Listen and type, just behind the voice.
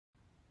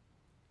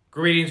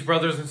Greetings,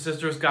 brothers and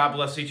sisters. God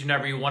bless each and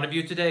every one of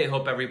you today. I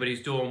hope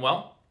everybody's doing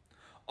well.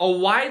 A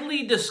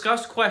widely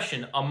discussed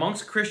question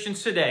amongst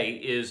Christians today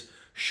is,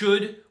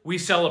 should we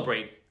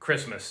celebrate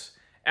Christmas?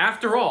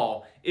 After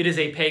all, it is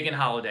a pagan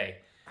holiday.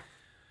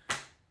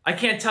 I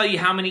can't tell you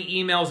how many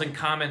emails and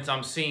comments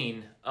I'm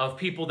seeing of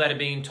people that are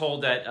being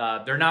told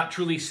that they're not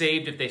truly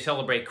saved if they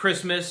celebrate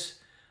Christmas.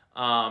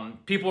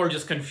 People are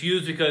just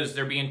confused because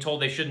they're being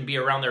told they shouldn't be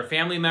around their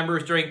family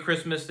members during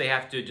Christmas. They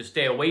have to just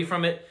stay away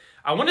from it.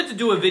 I wanted to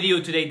do a video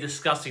today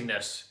discussing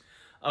this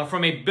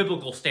from a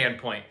biblical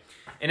standpoint.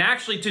 And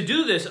actually, to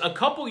do this, a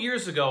couple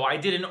years ago, I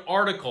did an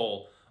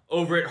article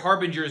over at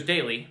Harbinger's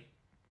Daily.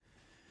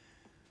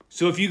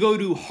 So if you go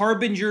to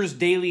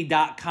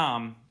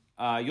harbingersdaily.com,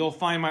 you'll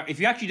find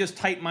if you actually just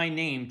type my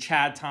name,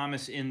 Chad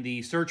Thomas, in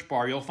the search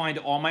bar, you'll find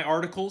all my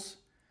articles.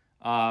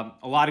 A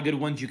lot of good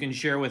ones you can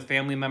share with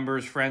family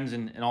members, friends,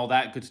 and all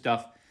that good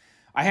stuff.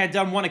 I had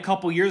done one a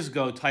couple years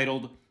ago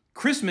titled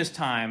Christmas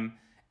Time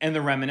and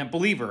the Remnant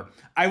Believer.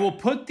 I will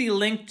put the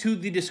link to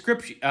the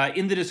description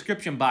in the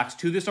description box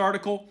to this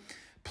article.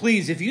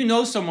 Please, if you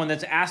know someone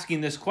that's asking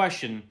this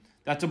question,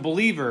 that's a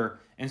believer,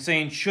 and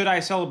saying, should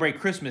I celebrate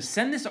Christmas,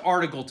 send this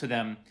article to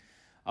them.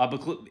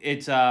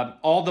 It's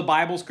all the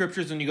Bible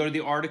scriptures. When you go to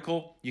the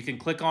article, you can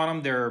click on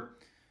them. They're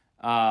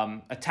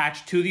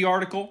attached to the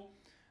article.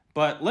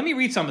 But let me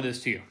read some of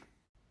this to you.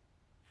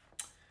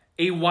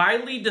 A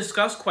widely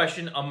discussed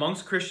question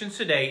amongst Christians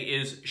today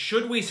is,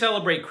 should we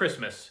celebrate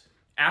Christmas?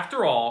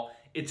 After all,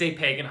 it's a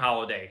pagan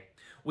holiday.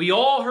 We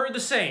all heard the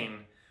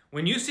saying,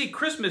 when you see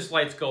Christmas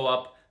lights go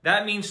up,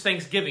 that means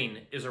Thanksgiving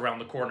is around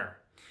the corner.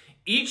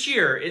 Each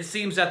year, it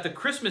seems that the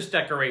Christmas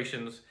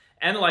decorations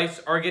and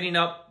lights are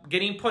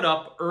getting put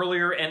up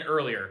earlier and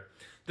earlier.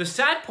 The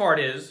sad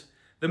part is,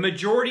 the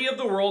majority of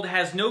the world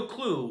has no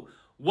clue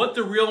what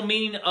the real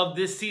meaning of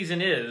this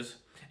season is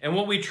and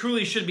what we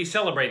truly should be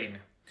celebrating.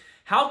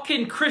 How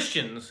can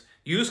Christians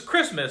use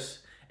Christmas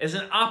as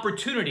an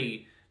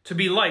opportunity to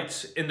be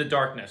lights in the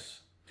darkness?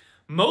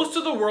 Most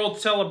of the world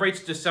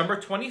celebrates December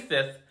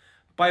 25th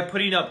by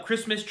putting up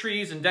Christmas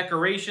trees and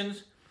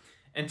decorations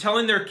and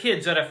telling their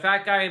kids that a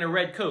fat guy in a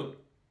red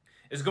coat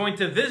is going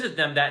to visit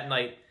them that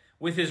night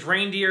with his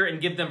reindeer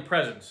and give them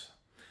presents.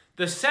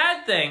 The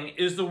sad thing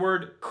is the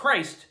word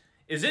Christ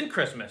is in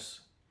Christmas.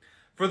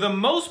 For the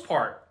most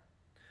part,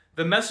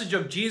 the message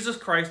of Jesus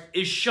Christ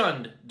is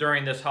shunned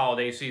during this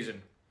holiday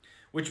season,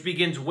 which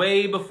begins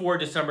way before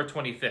December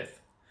 25th.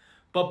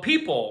 But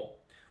people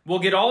will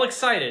get all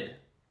excited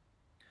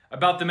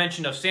about the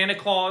mention of Santa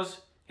Claus,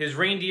 his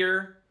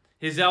reindeer,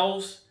 his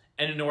elves,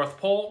 and the North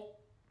Pole.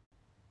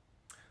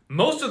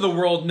 Most of the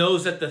world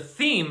knows that the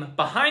theme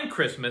behind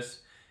Christmas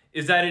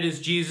is that it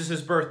is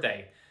Jesus'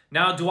 birthday.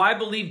 Now, do I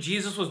believe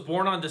Jesus was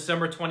born on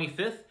December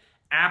 25th?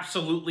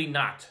 Absolutely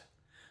not.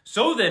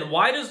 So then,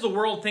 why does the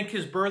world think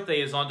his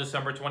birthday is on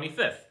December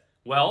 25th?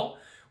 Well,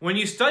 when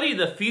you study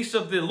the feasts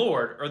of the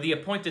Lord, or the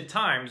appointed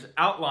times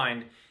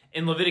outlined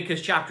in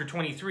Leviticus chapter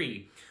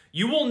 23,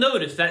 you will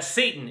notice that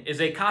Satan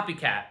is a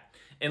copycat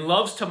and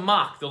loves to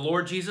mock the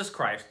Lord Jesus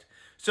Christ,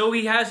 so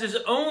he has his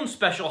own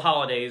special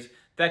holidays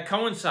that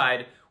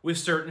coincide with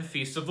certain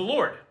feasts of the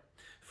Lord.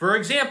 For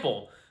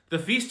example, the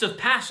Feast of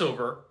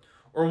Passover,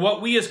 or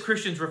what we as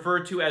Christians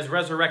refer to as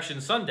Resurrection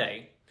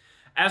Sunday.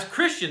 As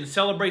Christians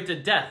celebrate the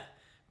death,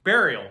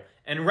 burial,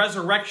 and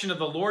resurrection of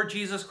the Lord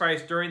Jesus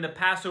Christ during the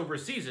Passover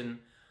season,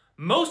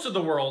 most of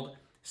the world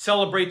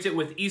celebrates it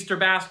with Easter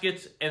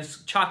baskets and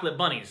chocolate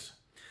bunnies.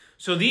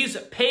 So these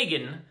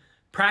pagan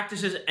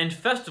practices and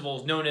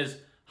festivals known as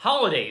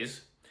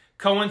holidays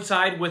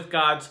coincide with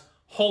God's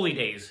holy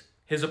days,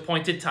 his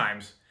appointed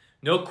times.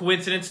 No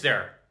coincidence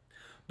there.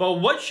 But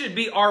what should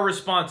be our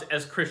response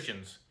as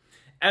Christians?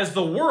 As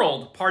the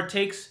world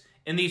partakes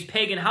in these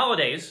pagan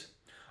holidays,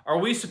 are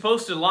we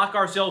supposed to lock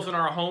ourselves in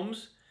our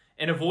homes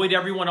and avoid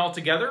everyone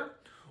altogether?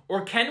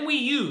 Or can we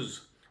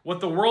use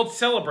what the world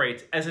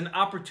celebrates as an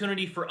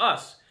opportunity for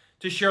us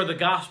to share the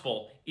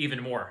gospel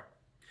even more?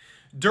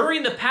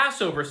 During the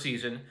Passover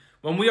season,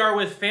 when we are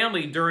with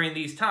family during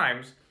these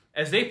times,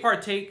 as they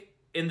partake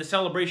in the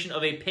celebration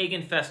of a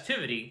pagan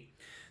festivity,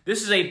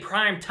 this is a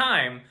prime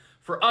time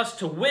for us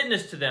to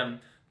witness to them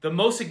the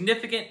most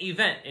significant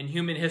event in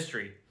human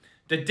history,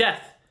 the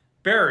death,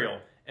 burial,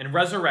 and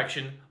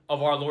resurrection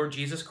of our Lord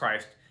Jesus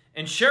Christ,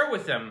 and share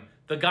with them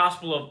the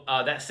gospel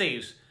of that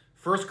saves.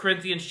 1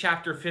 Corinthians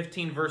chapter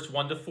 15, verse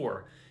 1 to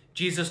 4.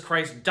 Jesus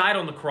Christ died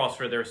on the cross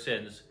for their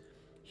sins.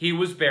 He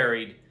was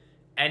buried,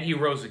 and he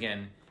rose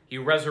again. He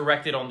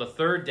resurrected on the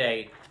third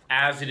day,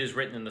 as it is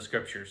written in the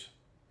scriptures.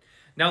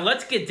 Now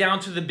let's get down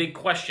to the big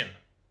question.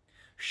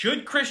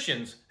 Should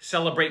Christians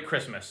celebrate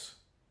Christmas?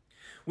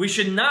 We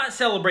should not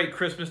celebrate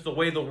Christmas the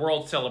way the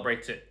world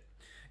celebrates it.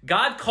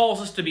 God calls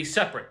us to be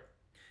separate,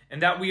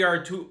 and that we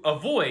are to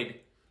avoid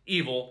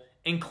evil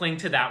and cling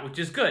to that which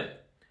is good.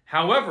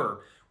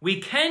 However,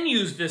 we can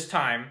use this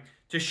time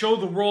to show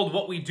the world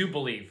what we do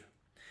believe.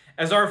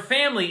 As our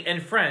family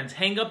and friends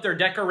hang up their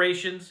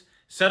decorations,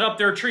 set up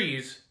their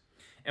trees,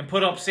 and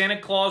put up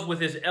Santa Claus with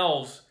his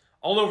elves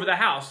all over the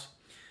house,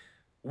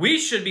 We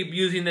should be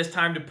using this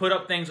time to put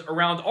up things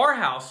around our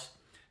house,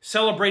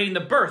 celebrating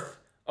the birth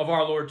of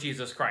our Lord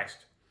Jesus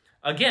Christ.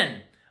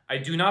 Again, I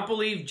do not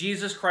believe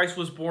Jesus Christ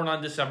was born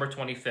on December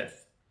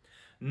 25th.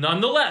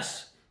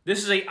 Nonetheless,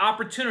 this is an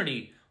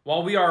opportunity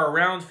while we are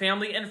around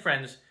family and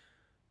friends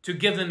to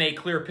give them a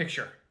clear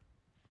picture.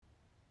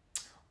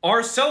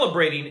 Our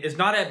celebrating is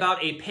not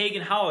about a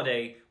pagan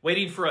holiday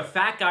waiting for a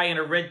fat guy in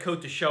a red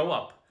coat to show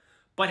up,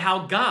 but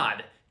how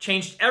God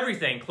changed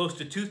everything close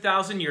to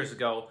 2,000 years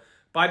ago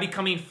by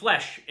becoming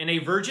flesh in a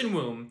virgin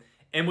womb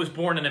and was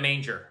born in a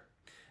manger.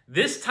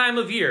 This time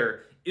of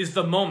year is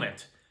the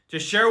moment to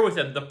share with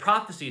them the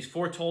prophecies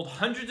foretold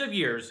hundreds of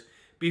years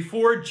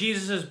before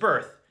Jesus'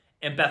 birth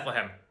in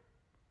Bethlehem.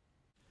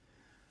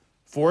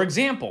 For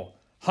example,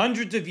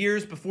 hundreds of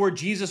years before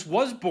Jesus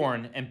was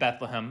born in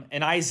Bethlehem,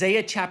 in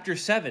Isaiah chapter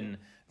 7,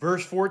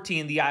 verse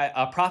 14, the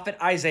prophet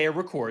Isaiah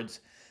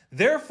records,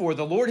 "Therefore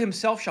the Lord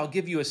himself shall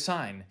give you a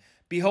sign.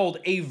 Behold,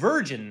 a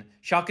virgin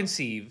shall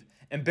conceive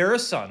and bear a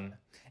son,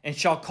 and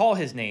shall call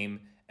his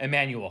name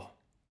Emmanuel."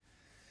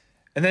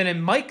 And then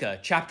in Micah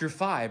chapter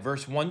 5,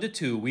 verse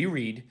 1-2, we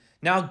read,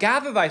 "Now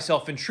gather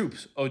thyself in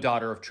troops, O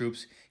daughter of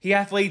troops. He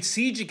hath laid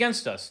siege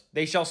against us.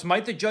 They shall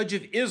smite the judge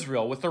of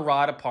Israel with a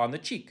rod upon the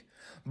cheek.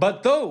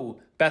 But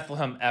thou,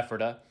 Bethlehem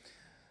Ephratah,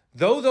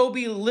 though thou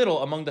be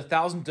little among the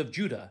thousands of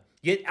Judah,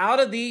 yet out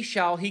of thee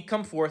shall he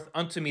come forth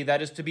unto me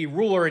that is to be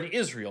ruler in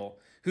Israel,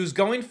 whose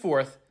going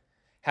forth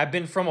have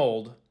been from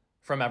old,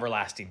 from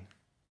everlasting."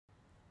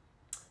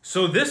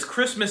 So this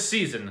Christmas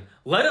season,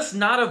 let us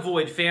not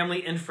avoid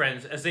family and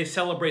friends as they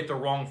celebrate the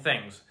wrong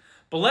things,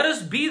 but let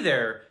us be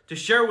there to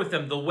share with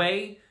them the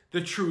way,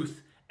 the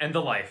truth, and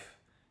the life,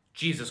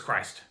 Jesus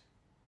Christ.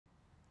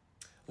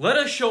 Let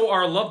us show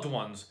our loved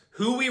ones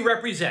who we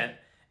represent,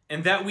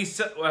 and that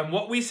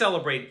what we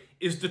celebrate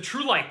is the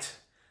true light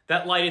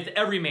that lighteth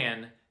every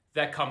man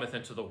that cometh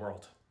into the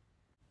world.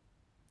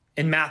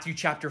 In Matthew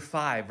chapter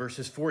 5,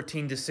 verses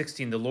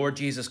 14-16, the Lord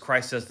Jesus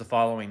Christ says the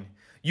following,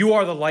 "You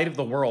are the light of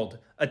the world.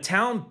 A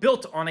town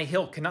built on a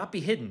hill cannot be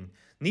hidden.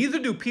 Neither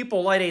do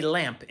people light a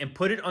lamp and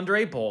put it under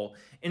a bowl.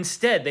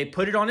 Instead, they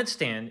put it on its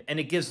stand, and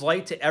it gives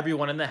light to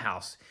everyone in the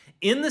house.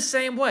 In the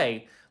same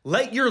way,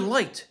 let your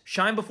light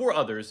shine before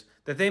others,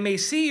 that they may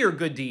see your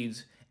good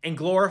deeds and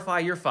glorify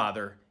your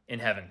Father in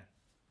heaven."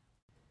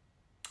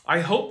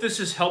 I hope this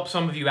has helped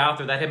some of you out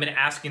there that have been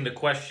asking the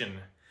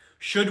question,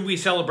 should we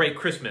celebrate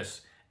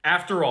Christmas?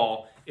 After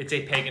all, it's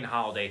a pagan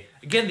holiday.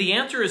 Again, the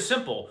answer is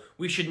simple.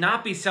 We should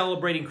not be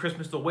celebrating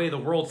Christmas the way the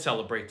world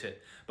celebrates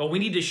it, but we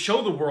need to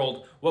show the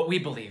world what we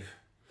believe.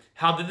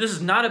 How that this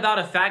is not about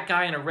a fat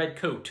guy in a red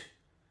coat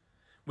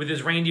with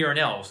his reindeer and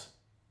elves,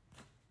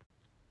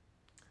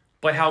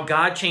 but how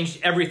God changed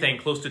everything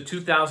close to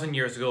 2,000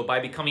 years ago by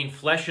becoming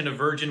flesh in a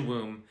virgin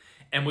womb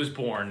and was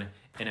born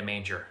in a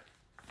manger.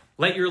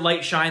 Let your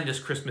light shine this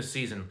Christmas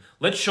season.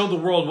 Let's show the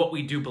world what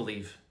we do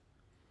believe.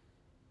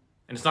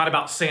 And it's not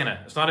about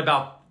Santa. It's not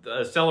about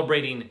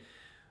celebrating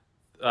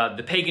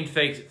the pagan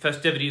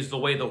festivities the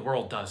way the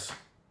world does.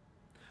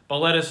 But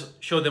let us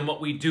show them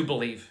what we do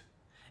believe.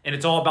 And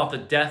it's all about the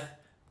death,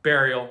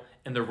 burial,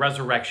 and the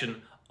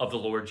resurrection of the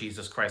Lord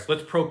Jesus Christ.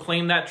 Let's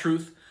proclaim that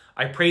truth.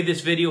 I pray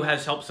this video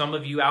has helped some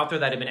of you out there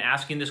that have been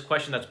asking this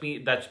question that's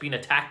being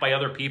attacked by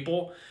other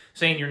people,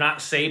 saying you're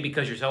not saved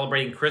because you're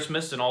celebrating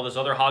Christmas and all this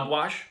other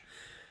hogwash.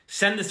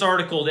 Send this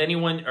article to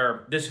anyone,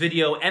 or this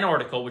video and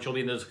article, which will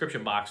be in the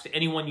description box, to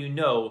anyone you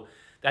know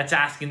that's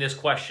asking this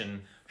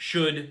question,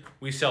 should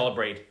we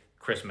celebrate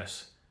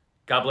Christmas?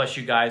 God bless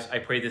you guys. I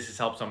pray this has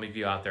helped some of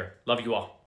you out there. Love you all.